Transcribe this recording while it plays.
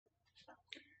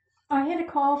I had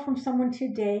a call from someone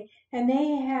today, and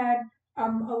they had a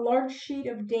large sheet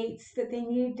of dates that they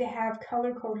needed to have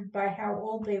color coded by how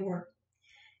old they were.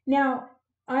 Now,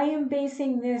 I am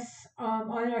basing this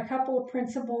on a couple of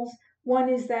principles. One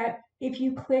is that if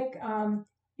you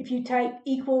type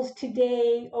equals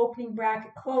today, opening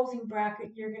bracket, closing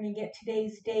bracket, you're going to get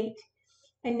today's date.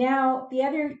 And now the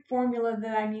other formula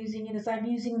that I'm using is I'm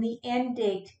using the end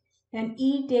date. And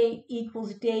E date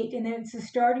equals date, and then it's the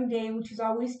starting day, which is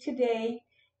always today.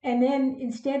 And then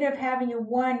instead of having a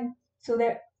 1, so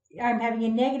that I'm having a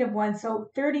 -1, so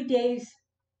 30 days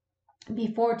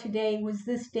before today was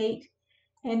this date.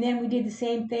 And then we did the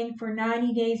same thing for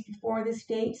 90 days before this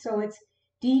date. So it's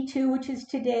D2, which is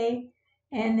today,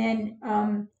 and then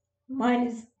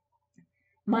minus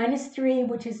 3,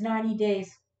 which is 90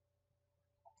 days.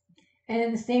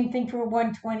 And the same thing for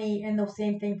 120, and the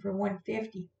same thing for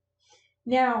 150.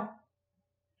 Now,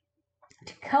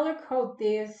 to color code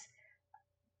this,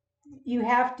 you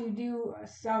have to do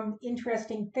some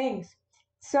interesting things.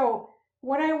 So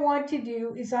what I want to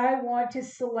do is I want to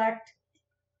select,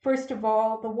 first of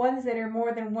all, the ones that are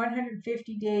more than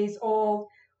 150 days old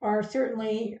are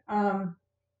certainly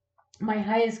my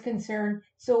highest concern.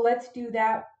 So let's do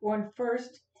that one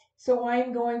first. So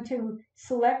I'm going to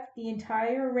select the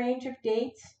entire range of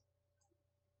dates.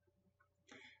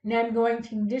 And I'm going to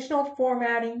conditional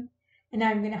formatting, and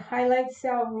I'm going to highlight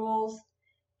cell rules,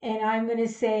 and I'm going to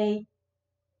say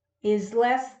is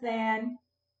less than,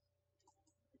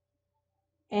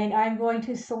 and I'm going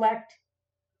to select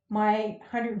my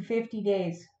 150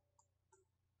 days.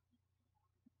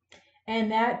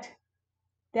 And that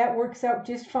works out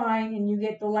just fine, and you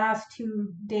get the last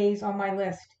 2 days on my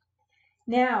list.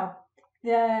 Now,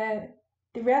 the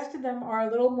rest of them are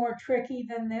a little more tricky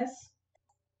than this.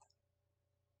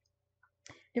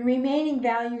 The remaining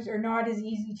values are not as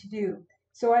easy to do.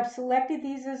 So I've selected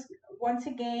these as, once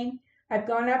again, I've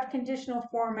gone up conditional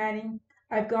formatting,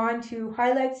 I've gone to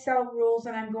highlight cell rules,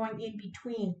 and I'm going in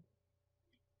between.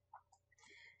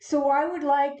 So I would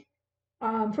like,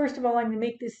 first of all, I'm going to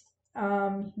make this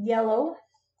yellow.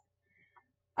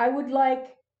 I would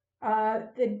like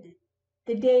the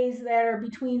days that are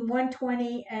between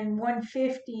 120 and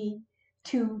 150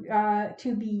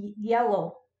 to be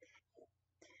yellow.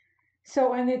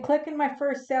 So I'm going to click in my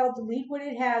first cell, delete what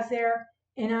it has there,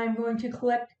 and I'm going to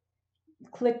click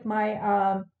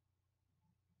my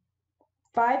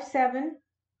 5-7,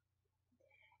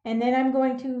 and then I'm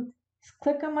going to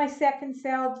click on my second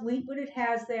cell, delete what it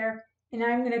has there, and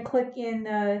I'm going to click in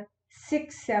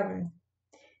 6-7.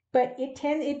 But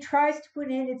it tries to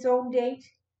put in its own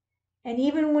date, and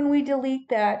even when we delete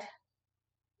that,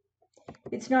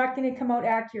 it's not going to come out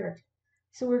accurate.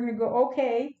 So we're going to go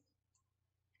OK.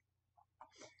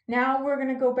 Now we're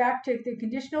going to go back to the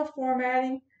conditional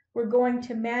formatting. We're going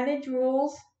to manage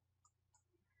rules.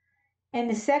 And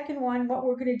the second one, what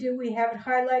we're going to do, we have it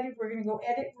highlighted. We're going to go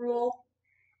edit rule.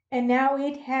 And now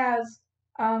it has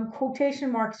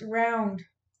quotation marks around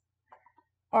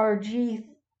our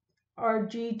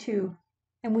G2.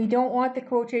 And we don't want the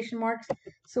quotation marks,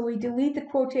 so we delete the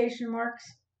quotation marks.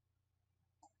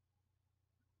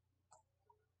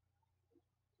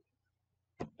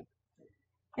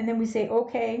 And then we say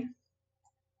OK.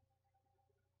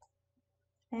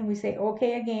 And we say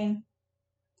OK again.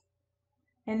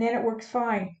 And then it works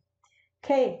fine.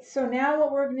 Okay, so now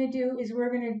what we're going to do is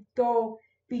we're going to go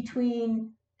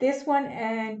between this one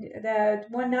and the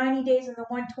 190 days and the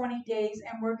 120 days,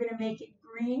 and we're going to make it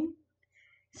green.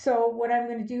 So what I'm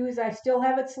going to do is I still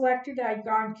have it selected. I've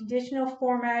gone conditional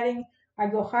formatting. I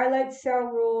go highlight cell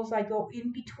rules. I go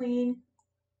in between.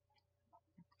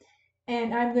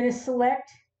 And I'm going to select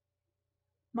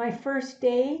my first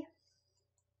day.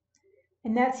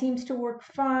 And that seems to work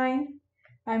fine.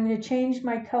 I'm going to change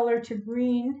my color to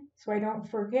green so I don't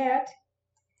forget.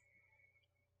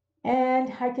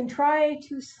 And I can try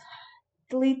to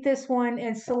delete this one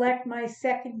and select my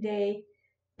second day,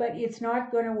 but it's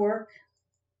not going to work.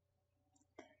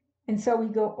 And so we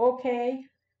go OK.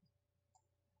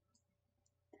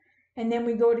 And then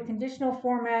we go to conditional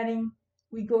formatting.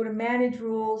 We go to manage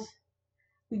rules.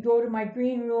 We go to my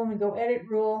green rule and we go edit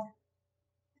rule.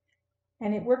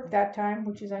 And it worked that time,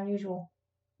 which is unusual.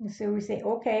 And so we say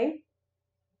OK.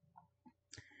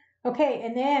 Okay,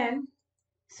 and then,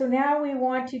 so now we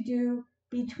want to do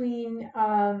between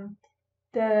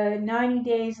the 90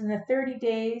 days and the 30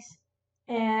 days.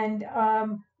 And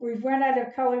we've run out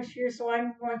of colors here, so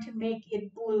I'm going to make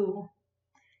it blue.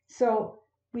 So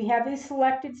we have these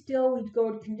selected still. We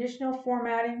go to conditional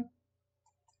formatting.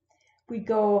 We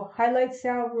go highlight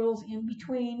cell rules in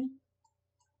between.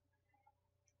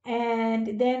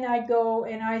 And then I go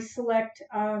and I select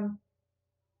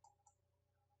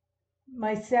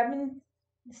my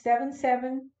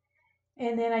 777,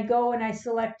 and then I go and I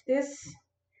select this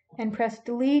and press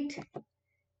delete,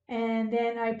 and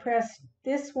then I press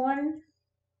this one.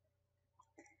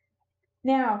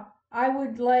 Now I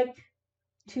would like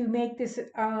to make this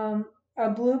a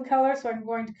blue color, so I'm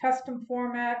going to custom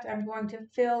format, I'm going to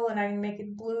fill, and I'm going to make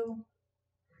it blue,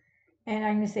 and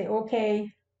I'm going to say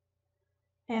okay,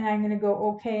 and I'm going to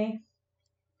go okay.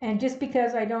 And just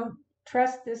because I don't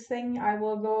trust this thing, I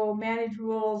will go manage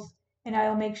rules, and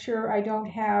I'll make sure I don't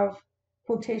have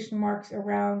quotation marks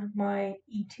around my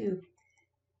E2.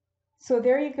 So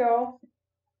there you go.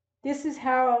 This is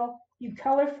how you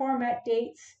color format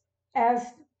dates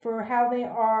as for how they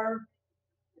are,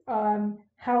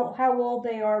 how old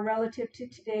they are relative to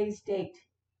today's date.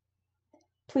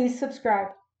 Please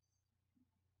subscribe.